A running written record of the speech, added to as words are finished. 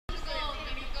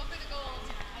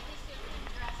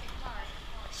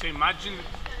So imagine,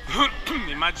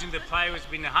 imagine the pirates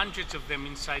being hundreds of them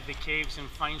inside the caves and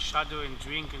find shadow and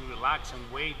drink and relax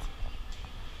and wait.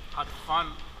 Had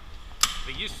fun.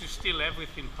 They used to steal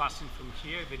everything passing from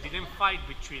here. They didn't fight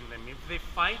between them. If they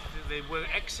fight, they were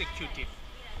executed.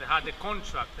 They had a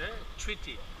contract,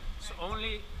 treaty. So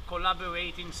only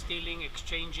collaborating, stealing,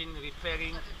 exchanging,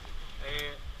 repairing,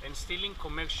 and stealing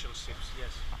commercial ships,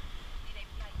 yes.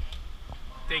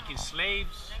 Taking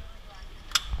slaves.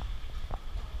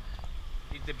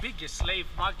 It's the biggest slave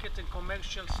market and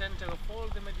commercial center of all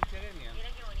the Mediterranean.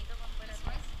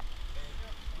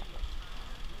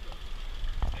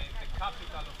 The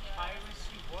capital of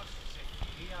piracy was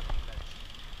Zephyria village,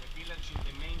 the village in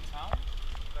the main town.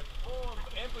 But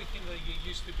everything that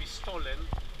used to be stolen,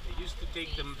 they used to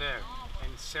take them there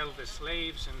and sell the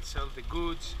slaves and sell the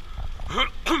goods.